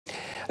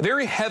A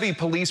very heavy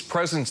police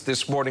presence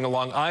this morning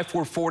along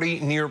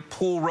I-440 near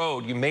Poole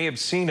Road. You may have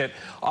seen it.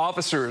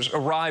 Officers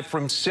arrived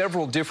from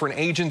several different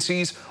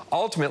agencies,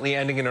 ultimately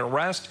ending in an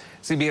arrest.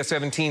 CBS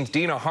 17's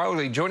Dina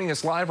Harley joining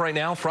us live right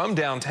now from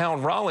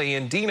downtown Raleigh.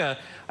 And Dina,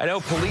 I know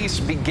police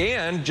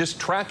began just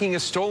tracking a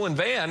stolen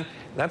van.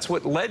 That's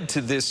what led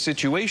to this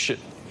situation.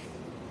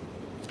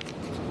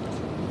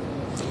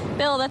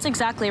 Bill, that's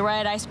exactly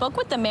right. I spoke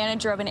with the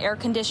manager of an air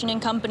conditioning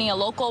company, a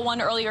local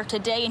one, earlier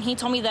today, and he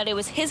told me that it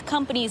was his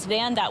company's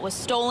van that was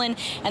stolen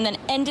and then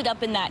ended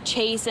up in that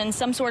chase and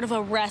some sort of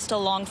arrest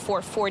along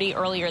 440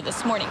 earlier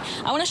this morning.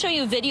 I want to show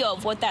you a video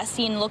of what that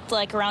scene looked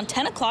like around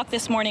 10 o'clock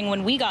this morning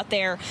when we got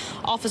there.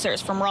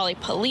 Officers from Raleigh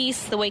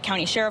Police, the Wake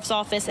County Sheriff's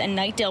Office, and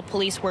Knightdale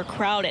Police were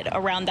crowded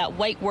around that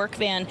white work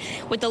van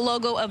with the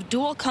logo of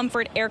Dual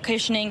Comfort Air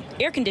Conditioning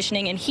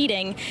and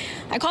Heating.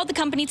 I called the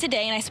company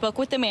today and I spoke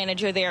with the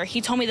manager there.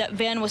 He told me that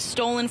van was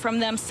stolen from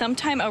them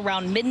sometime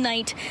around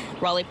midnight.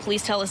 Raleigh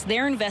police tell us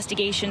their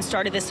investigation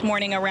started this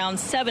morning around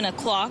 7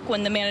 o'clock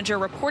when the manager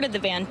reported the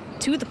van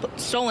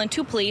stolen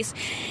to police,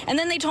 and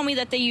then they told me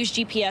that they used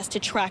GPS to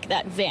track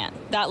that van.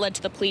 That led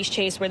to the police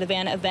chase where the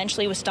van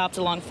eventually was stopped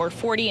along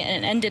 440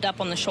 and ended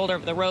up on the shoulder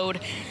of the road.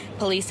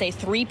 Police say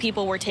 3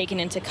 people were taken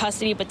into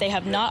custody, but they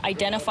have not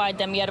identified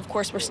them yet. Of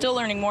course, we're still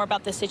learning more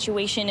about the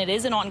situation. It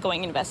is an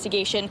ongoing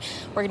investigation.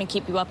 We're going to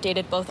keep you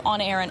updated both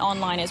on air and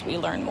online as we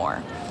learn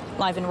more.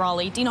 Live in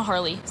Raleigh, Dina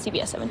Harley,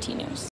 CBS 17 News.